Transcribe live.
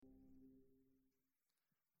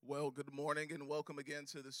Well, good morning and welcome again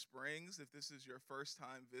to the Springs. If this is your first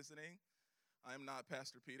time visiting, I am not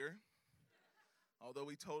Pastor Peter, although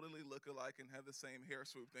we totally look alike and have the same hair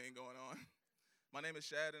swoop thing going on. My name is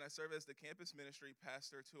Shad, and I serve as the campus ministry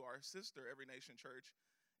pastor to our sister Every Nation Church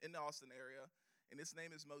in the Austin area, and its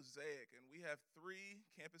name is Mosaic, and we have three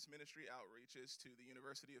campus ministry outreaches to the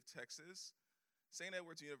University of Texas, St.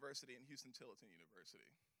 Edward's University, and Houston-Tillotson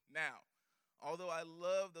University. Now, although I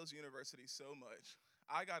love those universities so much,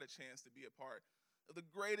 I got a chance to be a part of the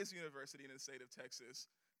greatest university in the state of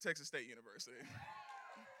Texas, Texas State University.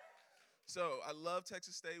 So I love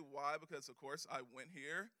Texas State. Why? Because, of course, I went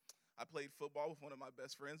here. I played football with one of my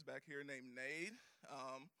best friends back here named Nate.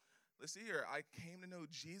 Let's see here. I came to know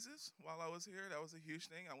Jesus while I was here. That was a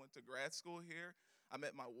huge thing. I went to grad school here. I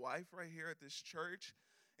met my wife right here at this church.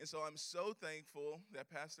 And so I'm so thankful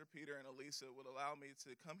that Pastor Peter and Elisa would allow me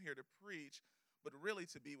to come here to preach, but really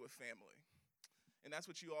to be with family. And that's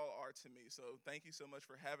what you all are to me. So thank you so much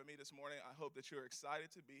for having me this morning. I hope that you're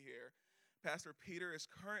excited to be here. Pastor Peter is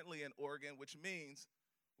currently in Oregon, which means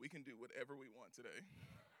we can do whatever we want today.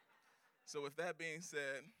 So with that being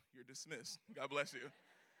said, you're dismissed. God bless you.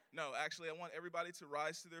 No, actually, I want everybody to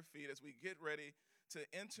rise to their feet as we get ready to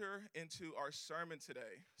enter into our sermon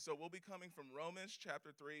today. So we'll be coming from Romans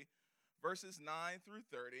chapter 3, verses 9 through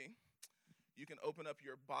 30. You can open up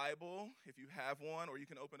your Bible if you have one, or you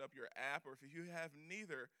can open up your app, or if you have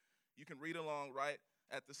neither, you can read along right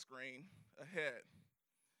at the screen ahead.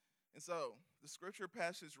 And so the scripture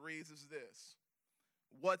passage reads as this: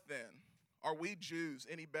 What then? Are we Jews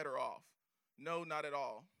any better off? No, not at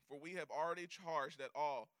all. For we have already charged that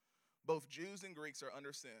all, both Jews and Greeks, are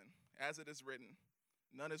under sin. As it is written,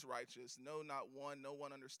 none is righteous, no, not one. No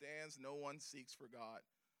one understands, no one seeks for God.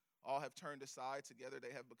 All have turned aside, together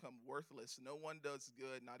they have become worthless. No one does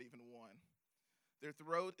good, not even one. Their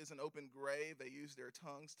throat is an open grave. They use their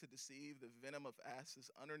tongues to deceive. The venom of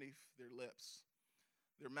asses underneath their lips.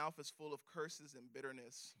 Their mouth is full of curses and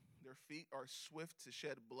bitterness. Their feet are swift to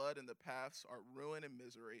shed blood, and the paths are ruin and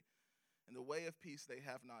misery. And the way of peace they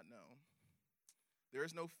have not known. There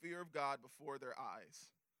is no fear of God before their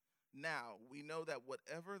eyes. Now, we know that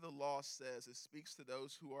whatever the law says, it speaks to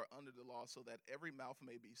those who are under the law, so that every mouth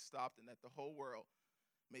may be stopped and that the whole world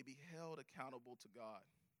may be held accountable to God.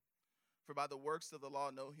 For by the works of the law,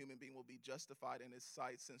 no human being will be justified in his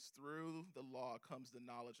sight, since through the law comes the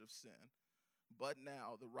knowledge of sin. But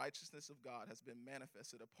now the righteousness of God has been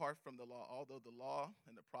manifested apart from the law, although the law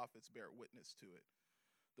and the prophets bear witness to it.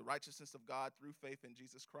 The righteousness of God through faith in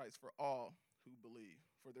Jesus Christ for all who believe.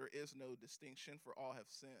 For there is no distinction, for all have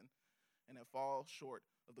sinned and have fallen short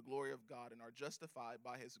of the glory of God, and are justified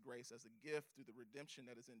by his grace as a gift through the redemption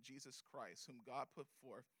that is in Jesus Christ, whom God put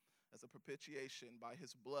forth as a propitiation by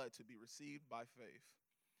his blood to be received by faith.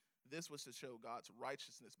 This was to show God's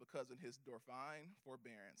righteousness, because in his divine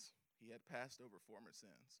forbearance he had passed over former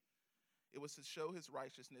sins. It was to show his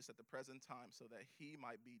righteousness at the present time, so that he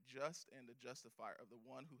might be just and the justifier of the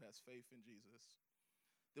one who has faith in Jesus.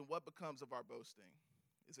 Then what becomes of our boasting?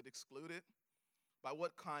 Is it excluded? By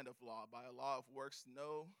what kind of law? By a law of works?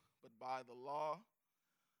 No, but by the law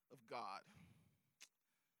of God.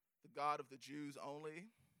 The God of the Jews only?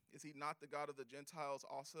 Is he not the God of the Gentiles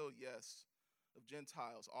also? Yes, of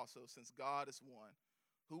Gentiles also, since God is one.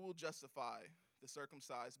 Who will justify the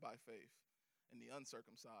circumcised by faith and the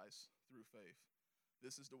uncircumcised through faith?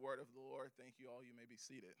 This is the word of the Lord. Thank you all. You may be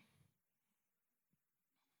seated.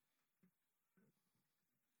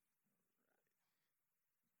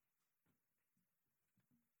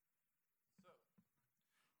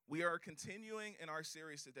 We are continuing in our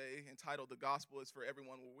series today entitled The Gospel is for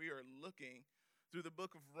Everyone, where we are looking through the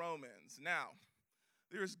book of Romans. Now,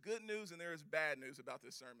 there is good news and there is bad news about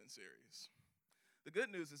this sermon series. The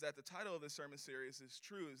good news is that the title of this sermon series is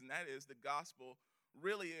true, and that is the gospel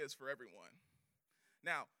really is for everyone.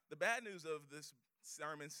 Now, the bad news of this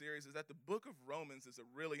sermon series is that the book of Romans is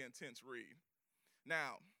a really intense read.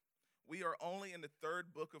 Now, we are only in the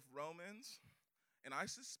third book of Romans, and I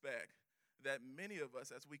suspect that many of us,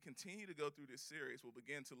 as we continue to go through this series, will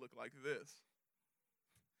begin to look like this.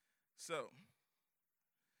 So,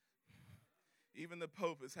 even the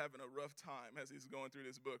Pope is having a rough time as he's going through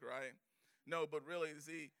this book, right? No, but really,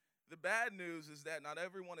 see, the bad news is that not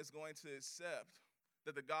everyone is going to accept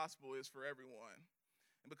that the gospel is for everyone.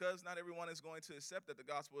 And because not everyone is going to accept that the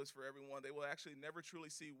gospel is for everyone, they will actually never truly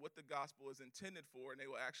see what the gospel is intended for, and they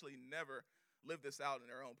will actually never live this out in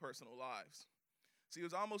their own personal lives. See, it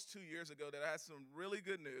was almost 2 years ago that I had some really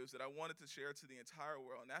good news that I wanted to share to the entire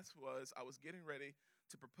world, and that was I was getting ready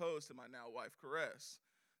to propose to my now wife, Caress.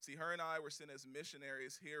 See, her and I were sent as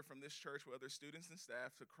missionaries here from this church with other students and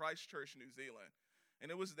staff to Christchurch, New Zealand. And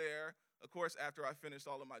it was there, of course, after I finished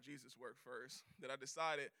all of my Jesus work first, that I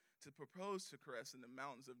decided to propose to Cress in the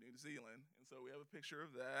mountains of New Zealand. And so we have a picture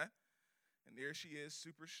of that. And there she is,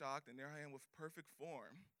 super shocked, and there I am with perfect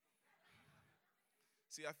form.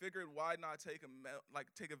 See, I figured why not take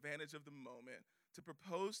advantage of the moment to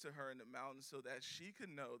propose to her in the mountains so that she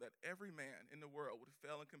could know that every man in the world would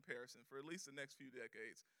fail in comparison for at least the next few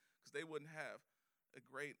decades, because they wouldn't have a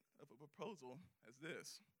great of a proposal as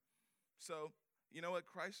this. So, you know what?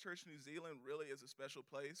 Christchurch, New Zealand really is a special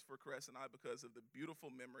place for Cress and I because of the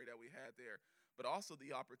beautiful memory that we had there, but also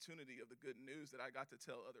the opportunity of the good news that I got to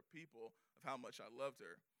tell other people of how much I loved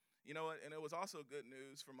her. You know what? And it was also good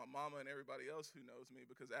news for my mama and everybody else who knows me,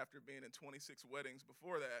 because after being in 26 weddings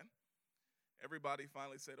before that, everybody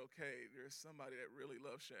finally said, okay, there's somebody that really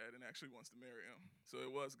loves Shad and actually wants to marry him. So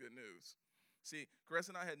it was good news. See, Cress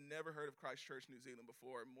and I had never heard of Christchurch, New Zealand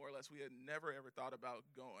before. More or less, we had never ever thought about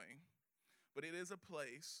going. But it is a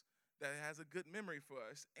place that has a good memory for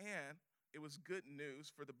us, and it was good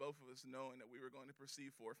news for the both of us knowing that we were going to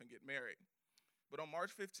proceed forth and get married. But on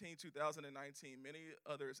March 15, 2019, many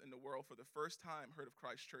others in the world for the first time heard of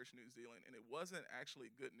Christchurch, New Zealand, and it wasn't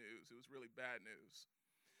actually good news. It was really bad news.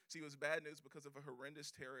 See, it was bad news because of a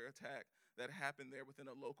horrendous terror attack that happened there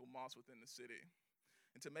within a local mosque within the city.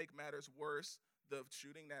 And to make matters worse, the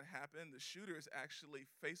shooting that happened, the shooters actually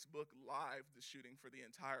Facebook Lived the shooting for the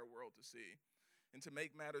entire world to see. And to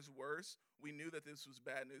make matters worse, we knew that this was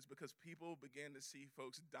bad news because people began to see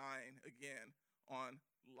folks dying again on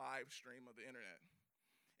live stream of the internet.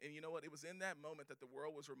 And you know what? It was in that moment that the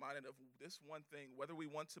world was reminded of this one thing, whether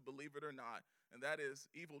we want to believe it or not, and that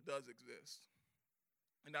is evil does exist.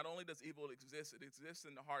 And not only does evil exist, it exists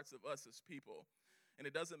in the hearts of us as people. And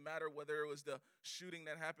it doesn't matter whether it was the shooting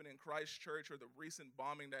that happened in Christchurch or the recent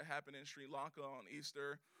bombing that happened in Sri Lanka on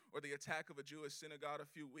Easter, or the attack of a Jewish synagogue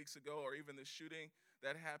a few weeks ago, or even the shooting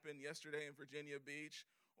that happened yesterday in Virginia Beach,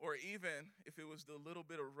 or even if it was the little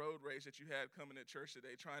bit of road rage that you had coming to church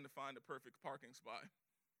today trying to find the perfect parking spot.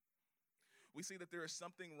 We see that there is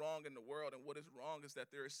something wrong in the world, and what is wrong is that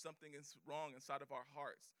there is something wrong inside of our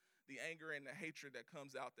hearts, the anger and the hatred that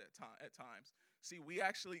comes out at times. See, we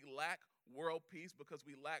actually lack world peace because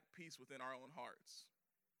we lack peace within our own hearts.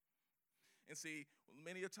 And see,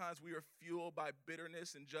 many of times we are fueled by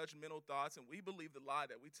bitterness and judgmental thoughts, and we believe the lie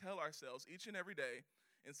that we tell ourselves each and every day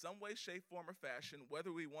in some way, shape, form, or fashion,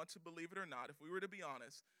 whether we want to believe it or not, if we were to be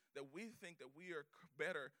honest, that we think that we are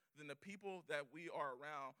better than the people that we are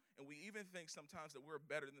around, and we even think sometimes that we're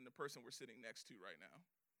better than the person we're sitting next to right now.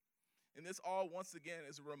 And this all, once again,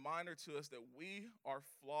 is a reminder to us that we are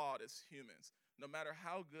flawed as humans, no matter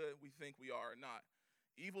how good we think we are or not.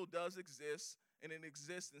 Evil does exist, and it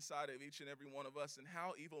exists inside of each and every one of us, and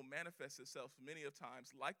how evil manifests itself many of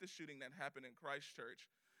times, like the shooting that happened in Christchurch.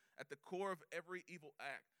 At the core of every evil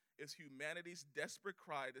act is humanity's desperate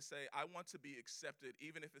cry to say, I want to be accepted,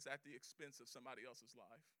 even if it's at the expense of somebody else's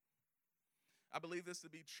life. I believe this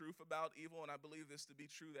to be truth about evil, and I believe this to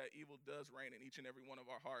be true that evil does reign in each and every one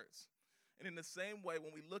of our hearts. And in the same way,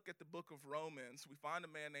 when we look at the book of Romans, we find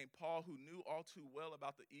a man named Paul who knew all too well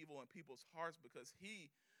about the evil in people's hearts because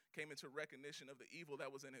he came into recognition of the evil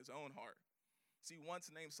that was in his own heart. See, once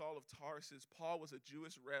named Saul of Tarsus, Paul was a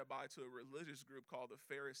Jewish rabbi to a religious group called the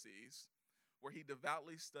Pharisees, where he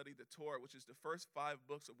devoutly studied the Torah, which is the first 5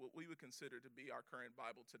 books of what we would consider to be our current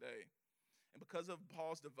Bible today. And because of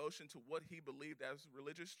Paul's devotion to what he believed as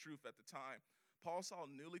religious truth at the time, Paul saw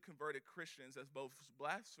newly converted Christians as both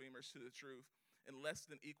blasphemers to the truth and less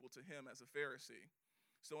than equal to him as a Pharisee.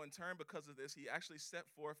 So in turn, because of this, he actually set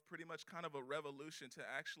forth pretty much kind of a revolution to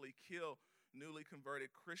actually kill newly converted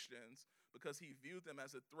Christians because he viewed them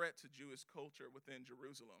as a threat to Jewish culture within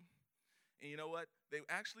Jerusalem. And you know what? They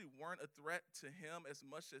actually weren't a threat to him as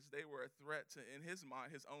much as they were a threat to, in his mind,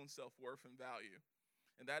 his own self-worth and value.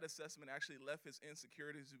 And that assessment actually left his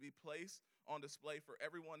insecurities to be placed on display for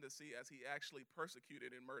everyone to see as he actually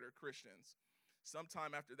persecuted and murdered Christians.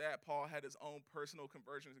 Sometime after that, Paul had his own personal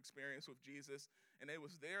conversion experience with Jesus, and it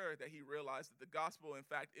was there that he realized that the gospel, in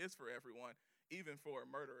fact, is for everyone, even for a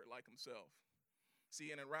murderer like himself.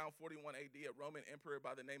 See, in around 41 AD, a Roman emperor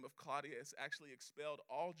by the name of Claudius actually expelled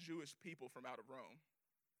all Jewish people from out of Rome.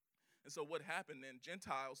 And so what happened then,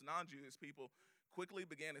 Gentiles, non-Jewish people, quickly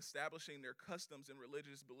began establishing their customs and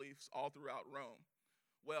religious beliefs all throughout Rome.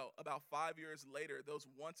 Well, about 5 years later, those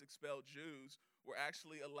once expelled Jews were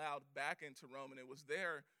actually allowed back into Rome, and it was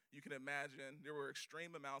there, you can imagine, there were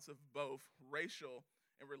extreme amounts of both racial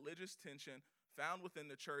and religious tension found within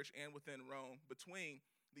the church and within Rome between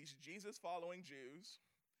these Jesus-following Jews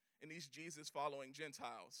and these Jesus-following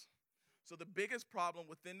Gentiles. So the biggest problem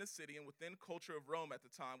within the city and within culture of Rome at the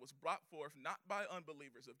time was brought forth not by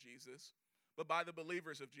unbelievers of Jesus, but by the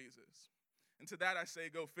believers of Jesus. And to that I say,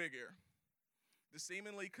 go figure. The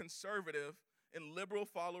seemingly conservative and liberal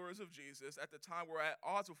followers of Jesus at the time were at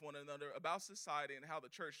odds with one another about society and how the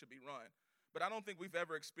church should be run. But I don't think we've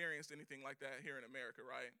ever experienced anything like that here in America,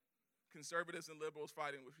 right? Conservatives and liberals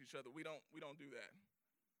fighting with each other. We don't do that.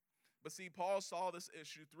 But see, Paul saw this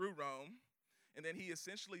issue through Rome, and then he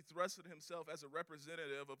essentially thrusted himself as a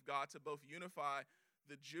representative of God to both unify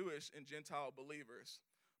the Jewish and Gentile believers.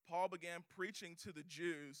 Paul began preaching to the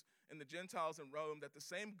Jews and the Gentiles in Rome that the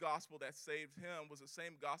same gospel that saved him was the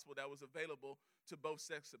same gospel that was available to both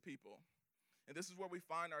sects of people. And this is where we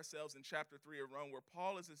find ourselves in chapter 3 of Rome, where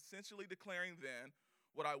Paul is essentially declaring then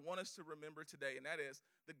what I want us to remember today, and that is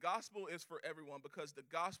the gospel is for everyone because the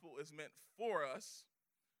gospel is meant for us,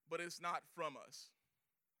 but it's not from us.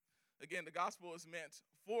 Again, the gospel is meant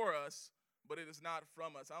for us, but it is not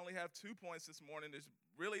from us. I only have 2 points this morning to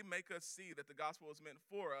really make us see that the gospel is meant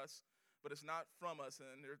for us, but it's not from us.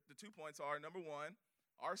 And the 2 points are, number 1,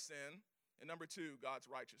 our sin, and number 2, God's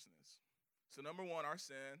righteousness. So number 1, our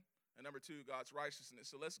sin, and number 2, God's righteousness.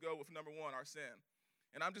 So let's go with number 1, our sin.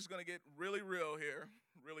 And I'm just going to get really real here,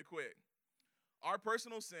 really quick. Our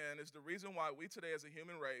personal sin is the reason why we today as a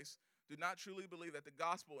human race do not truly believe that the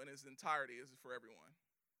gospel in its entirety is for everyone.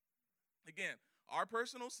 Again, our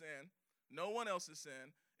personal sin, no one else's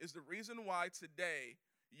sin, is the reason why today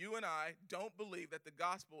you and I don't believe that the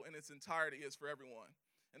gospel in its entirety is for everyone.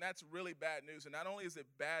 And that's really bad news. And not only is it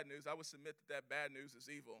bad news, I would submit that that bad news is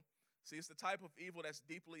evil. See, it's the type of evil that's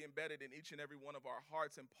deeply embedded in each and every one of our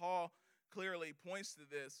hearts. And Paul clearly points to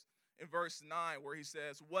this in verse 9 where he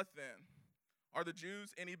says, "What then? Are the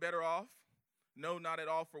Jews any better off? No, not at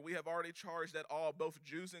all, for we have already charged that all, both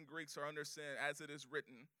Jews and Greeks, are under sin, as it is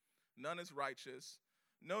written. None is righteous.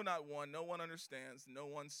 No, not one. No one understands. No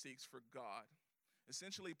one seeks for God."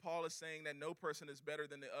 Essentially, Paul is saying that no person is better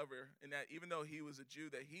than the other, and that even though he was a Jew,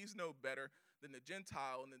 that he's no better than the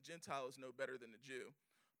Gentile, and the Gentile is no better than the Jew.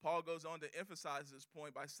 Paul goes on to emphasize this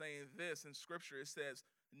point by saying this in Scripture. It says,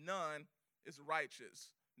 "None is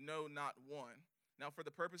righteous. No, not one." Now, for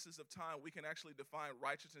the purposes of time, we can actually define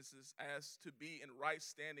righteousness as to be in right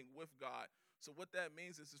standing with God. So what that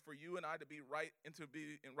means is for you and I to be right and to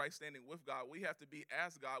be in right standing with God, we have to be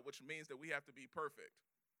as God, which means that we have to be perfect.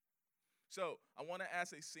 So I want to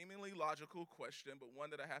ask a seemingly logical question, but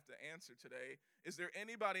one that I have to answer today. Is there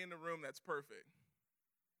anybody in the room that's perfect?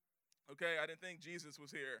 Okay, I didn't think Jesus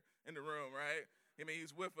was here in the room, right? I mean,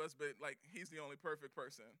 he's with us, but he's the only perfect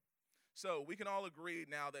person. So we can all agree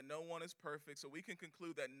now that no one is perfect, so we can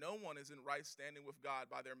conclude that no one is in right standing with God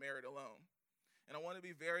by their merit alone. And I want to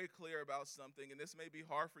be very clear about something, and this may be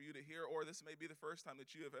hard for you to hear, or this may be the first time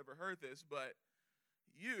that you have ever heard this, but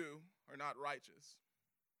you are not righteous.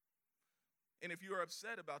 And if you are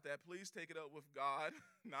upset about that, please take it up with God,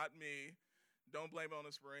 not me. Don't blame it on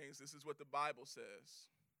the Springs. This is what the Bible says.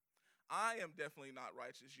 I am definitely not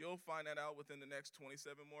righteous. You'll find that out within the next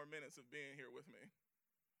 27 more minutes of being here with me.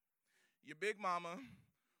 Your big mama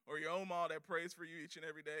or your Oma that prays for you each and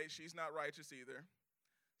every day, she's not righteous either.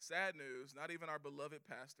 Sad news, not even our beloved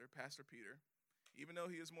pastor, Pastor Peter, even though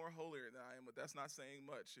he is more holier than I am, but that's not saying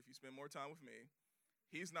much if you spend more time with me,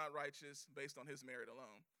 he's not righteous based on his merit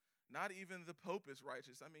alone. Not even the Pope is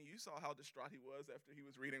righteous. I mean, you saw how distraught he was after he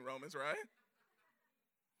was reading Romans, right?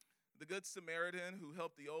 The Good Samaritan who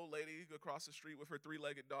helped the old lady across the street with her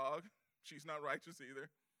 3-legged dog, she's not righteous either.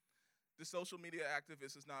 The social media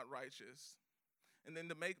activist is not righteous. And then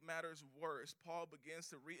to make matters worse, Paul begins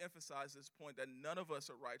to re-emphasize this point that none of us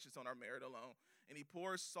are righteous on our merit alone. And he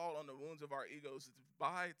pours salt on the wounds of our egos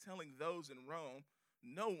by telling those in Rome,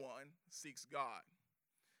 no one seeks God.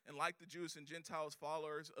 And like the Jews and Gentiles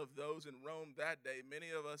followers of those in Rome that day, many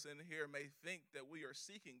of us in here may think that we are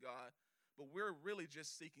seeking God, but we're really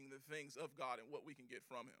just seeking the things of God and what we can get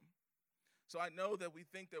from him. So I know that we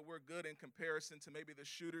think that we're good in comparison to maybe the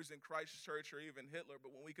shooters in Christchurch or even Hitler,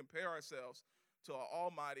 but when we compare ourselves to our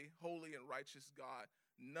almighty, holy, and righteous God,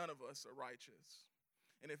 none of us are righteous.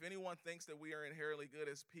 And if anyone thinks that we are inherently good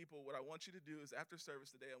as people, what I want you to do is after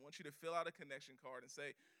service today, I want you to fill out a connection card and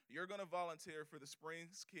say, you're going to volunteer for the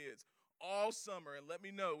Springs Kids all summer, and let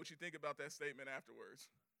me know what you think about that statement afterwards.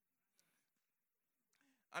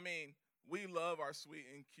 I mean, we love our sweet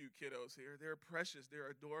and cute kiddos here. They're precious,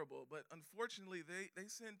 they're adorable, but unfortunately, they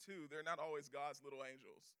sin too. They're not always God's little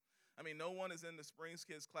angels. I mean, no one is in the Springs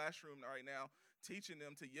Kids classroom right now teaching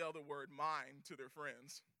them to yell the word mine to their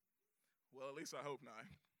friends. Well, at least I hope not.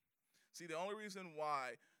 See, the only reason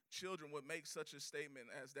why children would make such a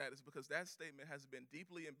statement as that is because that statement has been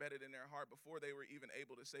deeply embedded in their heart before they were even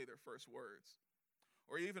able to say their first words.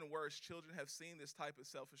 Or even worse, children have seen this type of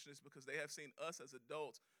selfishness because they have seen us as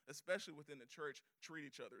adults, especially within the church, treat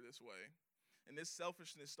each other this way. And this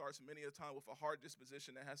selfishness starts many a time with a hard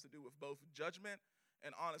disposition that has to do with both judgment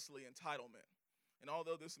and honestly entitlement. And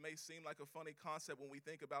although this may seem like a funny concept when we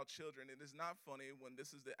think about children, it is not funny when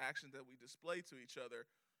this is the actions that we display to each other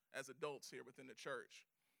as adults here within the church.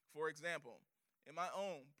 For example, in my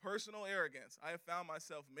own personal arrogance, I have found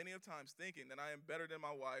myself many of times thinking that I am better than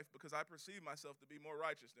my wife because I perceive myself to be more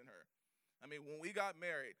righteous than her. I mean, when we got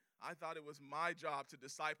married, I thought it was my job to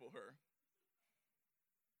disciple her.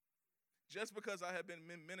 Just because I have been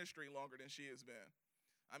in ministry longer than she has been.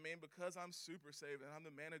 I mean, because I'm super saved and I'm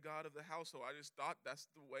the man of God of the household, I just thought that's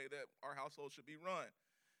the way that our household should be run.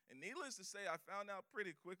 And needless to say, I found out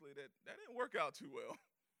pretty quickly that that didn't work out too well.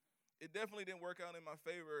 It definitely didn't work out in my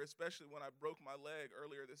favor, especially when I broke my leg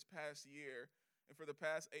earlier this past year. And for the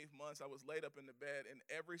past 8 months, I was laid up in the bed, and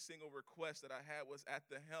every single request that I had was at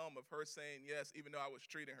the helm of her saying yes, even though I was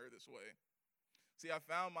treating her this way. See, I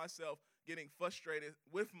found myself getting frustrated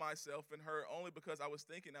with myself and her only because I was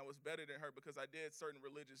thinking I was better than her because I did certain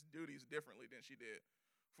religious duties differently than she did.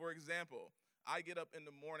 For example, I get up in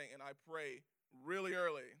the morning and I pray really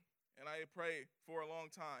early, and I pray for a long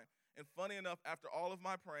time. And funny enough, after all of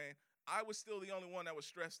my praying, I was still the only one that was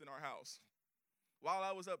stressed in our house. While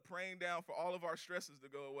I was up praying down for all of our stresses to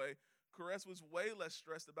go away, Caress was way less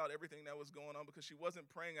stressed about everything that was going on because she wasn't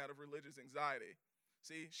praying out of religious anxiety.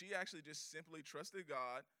 See, she actually just simply trusted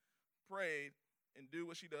God, prayed, and do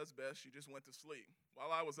what she does best. She just went to sleep while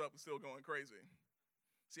I was up still going crazy.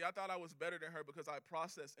 See, I thought I was better than her because I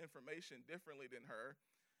processed information differently than her,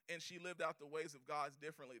 and she lived out the ways of God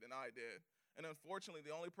differently than I did. And unfortunately,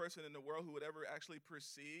 the only person in the world who would ever actually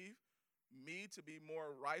perceive me to be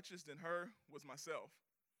more righteous than her was myself.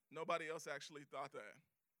 Nobody else actually thought that.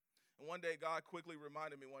 And one day, God quickly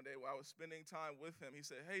reminded me one day while I was spending time with him, he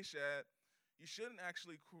said, "Hey, Shad, you shouldn't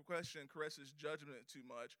actually question Caress's judgment too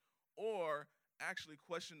much or actually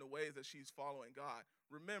question the ways that she's following God.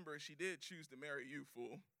 Remember, she did choose to marry you,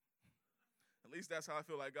 fool." At least that's how I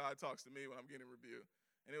feel like God talks to me when I'm getting rebuked.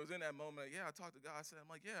 And it was in that moment, I talked to God. I'm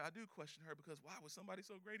like, I do question her because why would somebody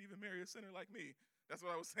so great even marry a sinner like me? That's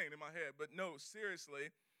what I was saying in my head. But no,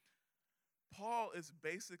 seriously, Paul is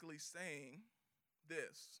basically saying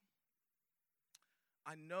this.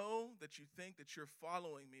 I know that you think that you're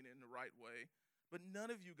following me in the right way, but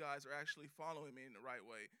none of you guys are actually following me in the right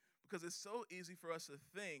way because it's so easy for us to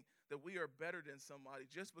think that we are better than somebody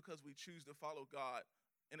just because we choose to follow God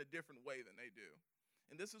in a different way than they do.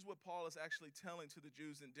 And this is what Paul is actually telling to the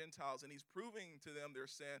Jews and Gentiles, and he's proving to them their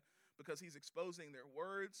sin because he's exposing their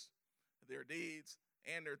words, their deeds,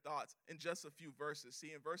 and their thoughts in just a few verses.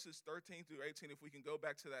 See, in verses 13 through 18, if we can go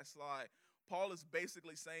back to that slide, Paul is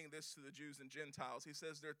basically saying this to the Jews and Gentiles. He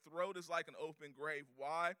says their throat is like an open grave.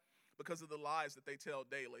 Why? Because of the lies that they tell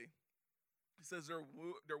daily. He says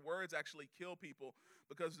their words actually kill people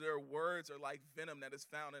because their words are like venom that is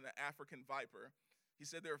found in an African viper. He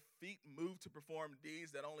said their feet move to perform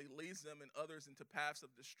deeds that only leads them and others into paths of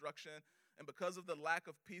destruction. And because of the lack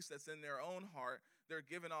of peace that's in their own heart, they're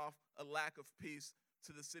giving off a lack of peace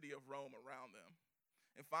to the city of Rome around them.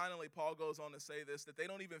 And finally, Paul goes on to say this, that they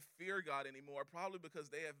don't even fear God anymore, probably because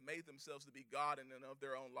they have made themselves to be God in and of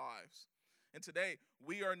their own lives. And today,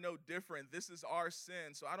 we are no different. This is our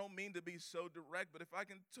sin. So I don't mean to be so direct, but if I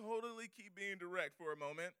can totally keep being direct for a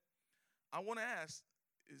moment, I want to ask,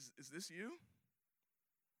 is this you?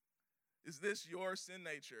 Is this your sin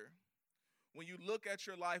nature? When you look at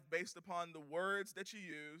your life based upon the words that you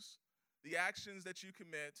use, the actions that you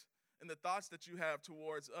commit, and the thoughts that you have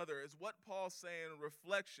towards others, is what Paul's saying a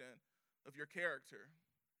reflection of your character?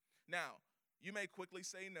 Now, you may quickly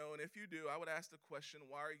say no, and if you do, I would ask the question,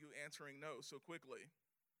 why are you answering no so quickly?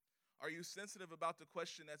 Are you sensitive about the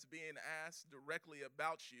question that's being asked directly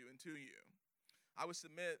about you and to you? I would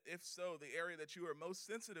submit, if so, the area that you are most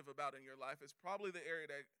sensitive about in your life is probably the area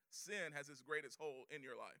that sin has its greatest hold in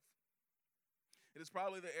your life. It is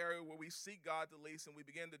probably the area where we seek God the least and we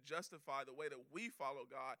begin to justify the way that we follow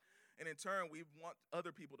God. And in turn, we want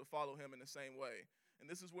other people to follow him in the same way. And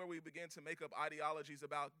this is where we begin to make up ideologies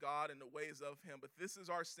about God and the ways of him. But this is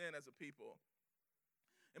our sin as a people.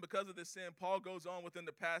 And because of this sin, Paul goes on within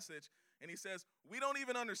the passage and he says, we don't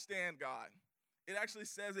even understand God. It actually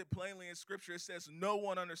says it plainly in Scripture. It says no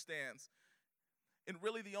one understands. And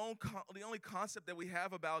really the only concept that we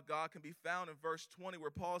have about God can be found in verse 20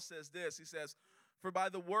 where Paul says this. He says, for by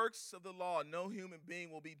the works of the law, no human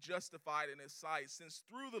being will be justified in his sight, since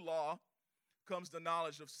through the law comes the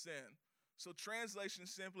knowledge of sin. So translation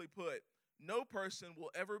simply put, no person will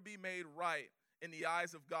ever be made right in the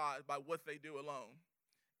eyes of God by what they do alone.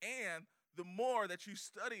 And the more that you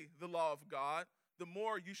study the law of God, the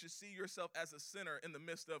more you should see yourself as a sinner in the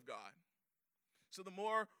midst of God. So the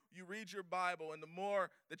more you read your Bible and the more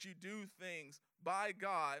that you do things by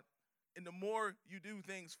God and the more you do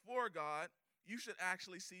things for God, you should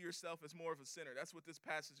actually see yourself as more of a sinner. That's what this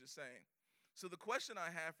passage is saying. So the question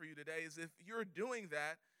I have for you today is, if you're doing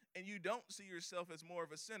that and you don't see yourself as more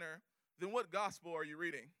of a sinner, then what gospel are you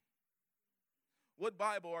reading? What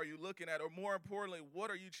Bible are you looking at? Or more importantly,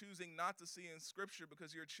 what are you choosing not to see in Scripture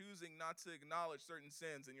because you're choosing not to acknowledge certain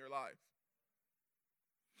sins in your life?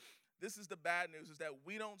 This is the bad news, is that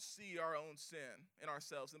we don't see our own sin in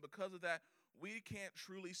ourselves. And because of that, we can't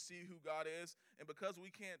truly see who God is. And because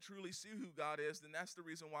we can't truly see who God is, then that's the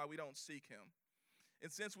reason why we don't seek him.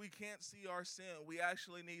 And since we can't see our sin, we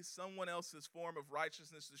actually need someone else's form of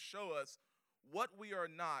righteousness to show us what we are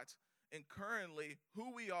not and currently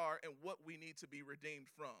who we are and what we need to be redeemed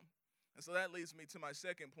from. And so that leads me to my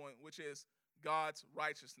second point, which is God's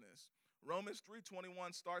righteousness. Romans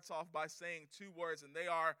 3:21 starts off by saying two words, and they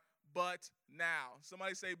are but now.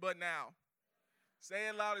 Somebody say but now. Say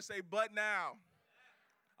it louder, say but now.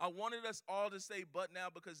 I wanted us all to say but now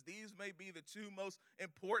because these may be the two most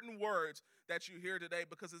important words that you hear today,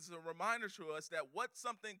 because it's a reminder to us that what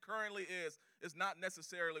something currently is not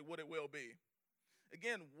necessarily what it will be.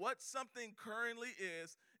 Again, what something currently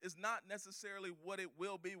is not necessarily what it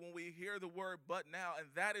will be when we hear the word but now, and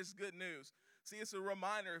that is good news. See, it's a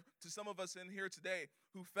reminder to some of us in here today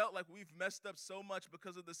who felt like we've messed up so much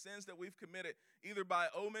because of the sins that we've committed, either by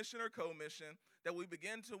omission or commission, that we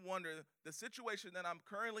begin to wonder, the situation that I'm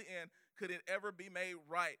currently in, could it ever be made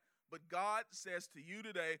right? But God says to you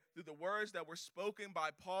today, through the words that were spoken by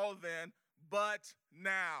Paul then, but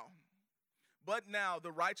now. But now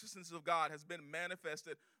the righteousness of God has been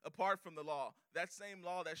manifested apart from the law. That same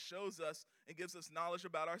law that shows us and gives us knowledge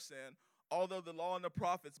about our sin, although the law and the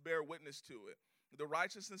prophets bear witness to it. The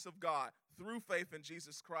righteousness of God through faith in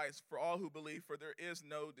Jesus Christ for all who believe, for there is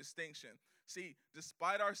no distinction. See,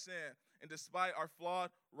 despite our sin and despite our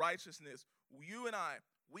flawed righteousness, you and I,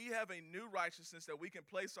 we have a new righteousness that we can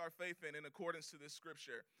place our faith in accordance to this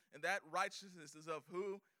scripture. And that righteousness is of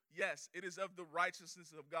who? Yes, it is of the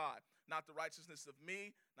righteousness of God, not the righteousness of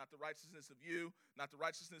me, not the righteousness of you, not the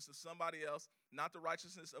righteousness of somebody else, not the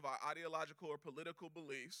righteousness of our ideological or political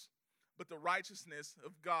beliefs, but the righteousness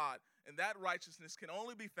of God. And that righteousness can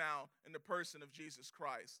only be found in the person of Jesus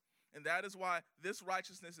Christ. And that is why this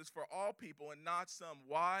righteousness is for all people and not some.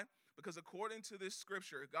 Why? Because according to this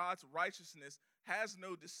scripture, God's righteousness has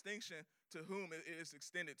no distinction to whom it is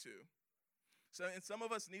extended to. So, and some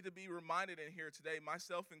of us need to be reminded in here today,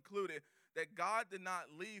 myself included, that God did not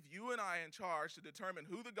leave you and I in charge to determine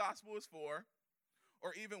who the gospel is for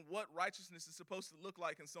or even what righteousness is supposed to look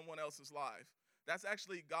like in someone else's life. That's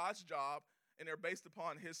actually God's job, and they're based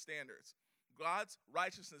upon his standards. God's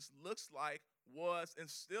righteousness looks like, was, and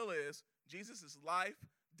still is Jesus' life,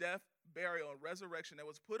 death, burial, and resurrection that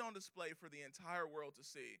was put on display for the entire world to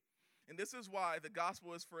see. And this is why the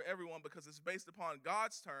gospel is for everyone, because it's based upon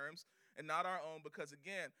God's terms and not our own, because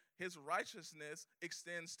again, his righteousness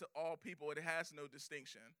extends to all people. It has no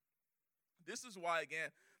distinction. This is why, again,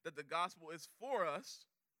 that the gospel is for us,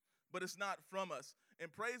 but it's not from us.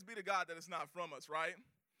 And praise be to God that it's not from us, right?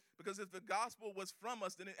 Because if the gospel was from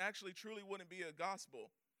us, then it actually truly wouldn't be a gospel.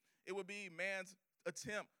 It would be man's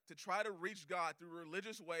attempt to try to reach God through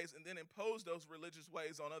religious ways and then impose those religious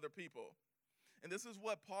ways on other people. And this is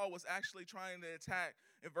what Paul was actually trying to attack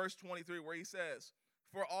in verse 23, where he says,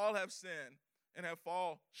 "For all have sinned and have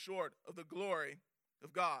fallen short of the glory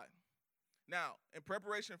of God." Now, in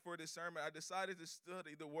preparation for this sermon, I decided to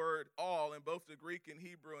study the word all in both the Greek and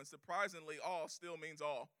Hebrew, and surprisingly, all still means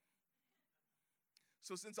all.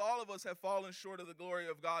 So since all of us have fallen short of the glory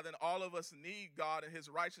of God, then all of us need God and his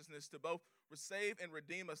righteousness to both save and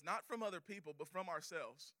redeem us, not from other people, but from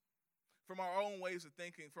ourselves, from our own ways of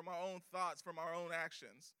thinking, from our own thoughts, from our own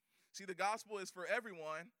actions. See, the gospel is for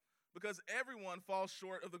everyone because everyone falls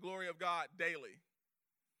short of the glory of God daily.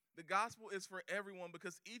 The gospel is for everyone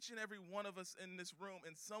because each and every one of us in this room,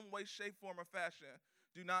 in some way, shape, form, or fashion,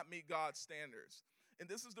 do not meet God's standards. And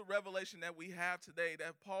this is the revelation that we have today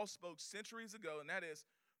that Paul spoke centuries ago, and that is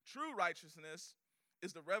true righteousness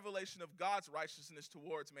is the revelation of God's righteousness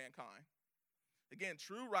towards mankind. Again,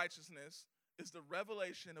 true righteousness is the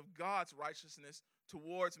revelation of God's righteousness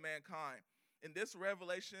towards mankind. And this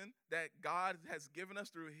revelation that God has given us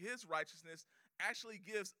through his righteousness actually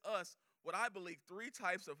gives us what I believe 3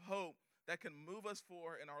 types of hope that can move us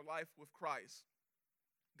forward in our life with Christ.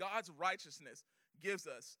 God's righteousness gives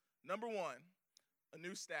us Number one, a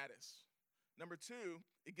new status. Number two,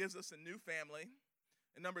 it gives us a new family.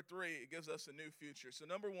 And number three, it gives us a new future. So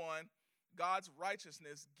number one, God's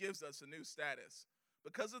righteousness gives us a new status.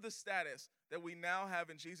 Because of the status that we now have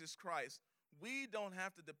in Jesus Christ, we don't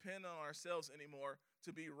have to depend on ourselves anymore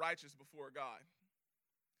to be righteous before God.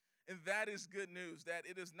 And that is good news, that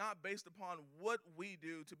it is not based upon what we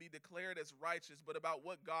do to be declared as righteous, but about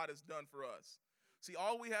what God has done for us. See,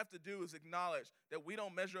 all we have to do is acknowledge that we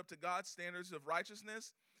don't measure up to God's standards of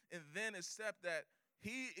righteousness, and then accept that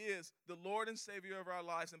He is the Lord and Savior of our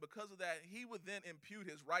lives, and because of that, He would then impute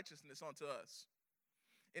His righteousness onto us.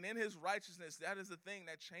 And in His righteousness, that is the thing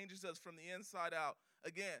that changes us from the inside out.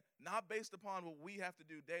 Again, not based upon what we have to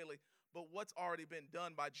do daily, but what's already been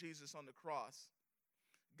done by Jesus on the cross.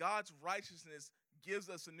 God's righteousness gives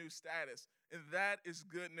us a new status, and that is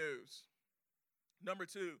good news. Number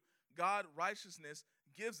two, God's righteousness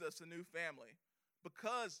gives us a new family.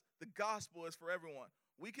 Because the gospel is for everyone,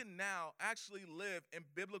 we can now actually live in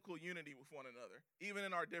biblical unity with one another, even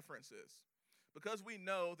in our differences. Because we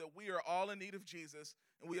know that we are all in need of Jesus,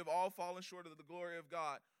 and we have all fallen short of the glory of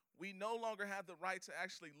God, we no longer have the right to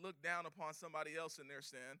actually look down upon somebody else in their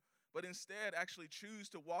sin, but instead actually choose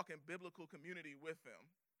to walk in biblical community with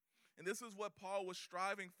them. And this is what Paul was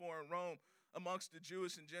striving for in Rome amongst the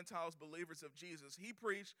Jewish and Gentiles believers of Jesus. He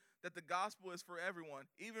preached that the gospel is for everyone,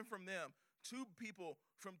 even from them, two people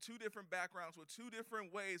from two different backgrounds with two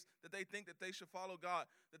different ways that they think that they should follow God,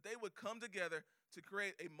 that they would come together to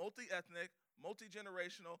create a multi-ethnic,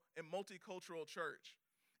 multi-generational, and multicultural church.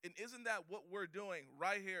 And isn't that what we're doing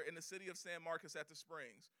right here in the city of San Marcos at the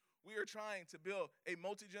Springs? We are trying to build a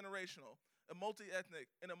multi-generational, a multi-ethnic,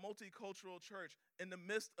 and a multicultural church in the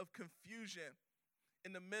midst of confusion,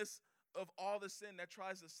 in the midst of all the sin that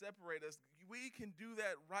tries to separate us. We can do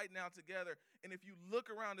that right now together. And if you look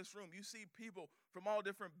around this room, you see people from all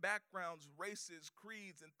different backgrounds, races,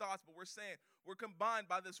 creeds, and thoughts, but we're saying we're combined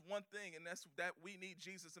by this one thing, and that's that we need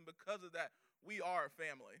Jesus, and because of that, we are a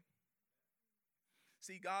family.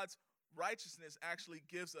 See, God's righteousness actually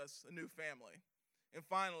gives us a new family. And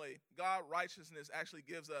finally, God's righteousness actually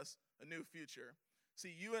gives us a new future.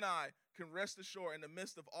 See, you and I can rest assured in the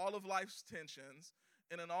midst of all of life's tensions,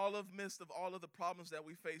 and in all of midst of all of the problems that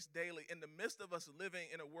we face daily, in the midst of us living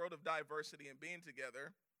in a world of diversity and being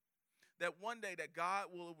together, that one day that God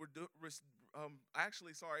will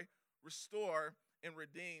restore and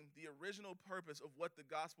redeem the original purpose of what the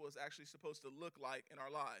gospel is actually supposed to look like in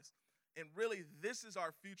our lives. And really, this is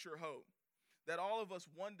our future hope, that all of us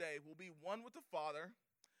one day will be one with the Father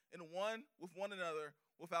and one with one another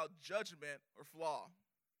without judgment or flaw.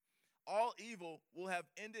 All evil will have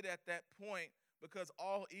ended at that point, because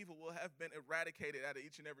all evil will have been eradicated out of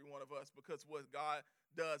each and every one of us, because what God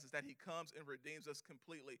does is that He comes and redeems us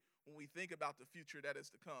completely when we think about the future that is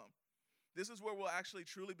to come. This is where we'll actually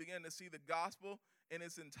truly begin to see the gospel in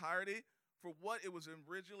its entirety for what it was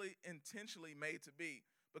originally intentionally made to be,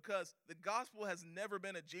 because the gospel has never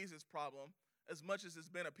been a Jesus problem as much as it's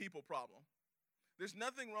been a people problem. There's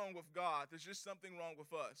nothing wrong with God. There's just something wrong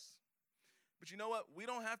with us. But you know what? We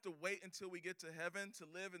don't have to wait until we get to heaven to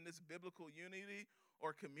live in this biblical unity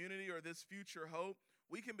or community or this future hope.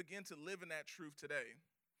 We can begin to live in that truth today.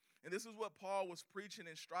 And this is what Paul was preaching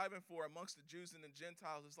and striving for amongst the Jews and the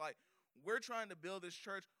Gentiles. It's like, we're trying to build this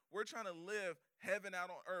church. We're trying to live heaven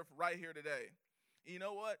out on earth right here today. And you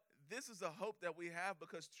know what? This is the hope that we have,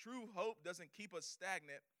 because true hope doesn't keep us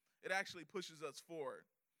stagnant. It actually pushes us forward.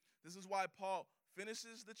 This is why Paul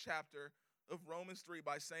finishes the chapter of Romans 3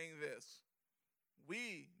 by saying this: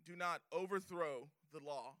 we do not overthrow the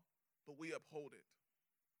law, but we uphold it.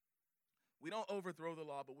 We don't overthrow the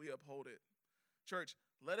law, but we uphold it. Church,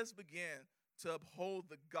 let us begin to uphold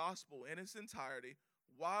the gospel in its entirety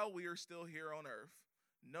while we are still here on earth,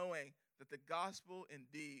 knowing that the gospel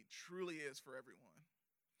indeed truly is for everyone.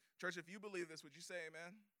 Church, if you believe this, would you say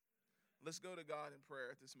amen? Let's go to God in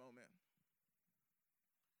prayer at this moment.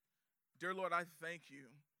 Dear Lord, I thank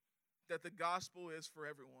you that the gospel is for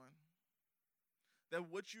everyone.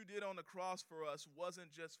 That what you did on the cross for us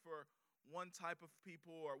wasn't just for one type of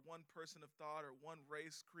people or one person of thought or one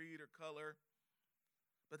race, creed, or color,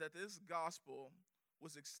 but that this gospel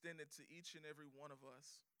was extended to each and every one of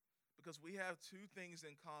us, because we have two things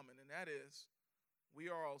in common, and that is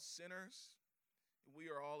we are all sinners and we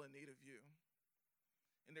are all in need of you.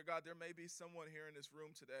 And dear God, there may be someone here in this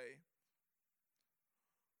room today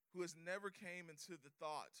who has never came into the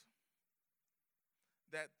thought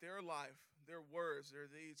that their life, their words, their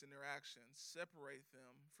deeds, and their actions separate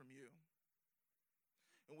them from you.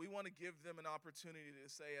 And we want to give them an opportunity to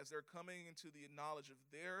say, as they're coming into the knowledge of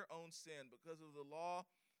their own sin because of the law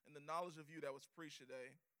and the knowledge of you that was preached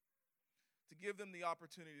today, to give them the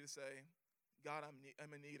opportunity to say, God,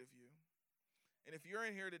 I'm in need of you. And if you're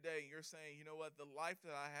in here today and you're saying, you know what, the life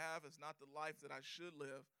that I have is not the life that I should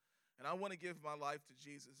live, and I want to give my life to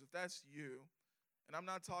Jesus, if that's you, and I'm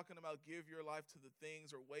not talking about give your life to the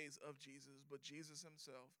things or ways of Jesus, but Jesus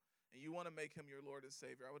himself, and you want to make him your Lord and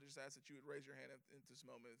Savior, I would just ask that you would raise your hand at this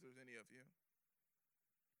moment if there's any of you.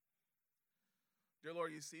 Dear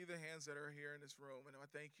Lord, you see the hands that are here in this room, and I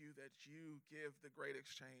thank you that you give the great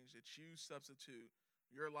exchange, that you substitute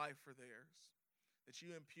your life for theirs, that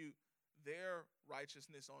you impute their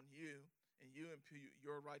righteousness on you, and you impute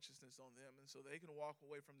your righteousness on them, and so they can walk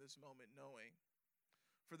away from this moment knowing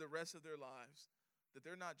for the rest of their lives that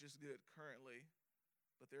they're not just good currently,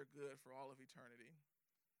 but they're good for all of eternity.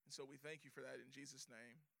 And so we thank you for that in Jesus'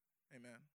 name. Amen.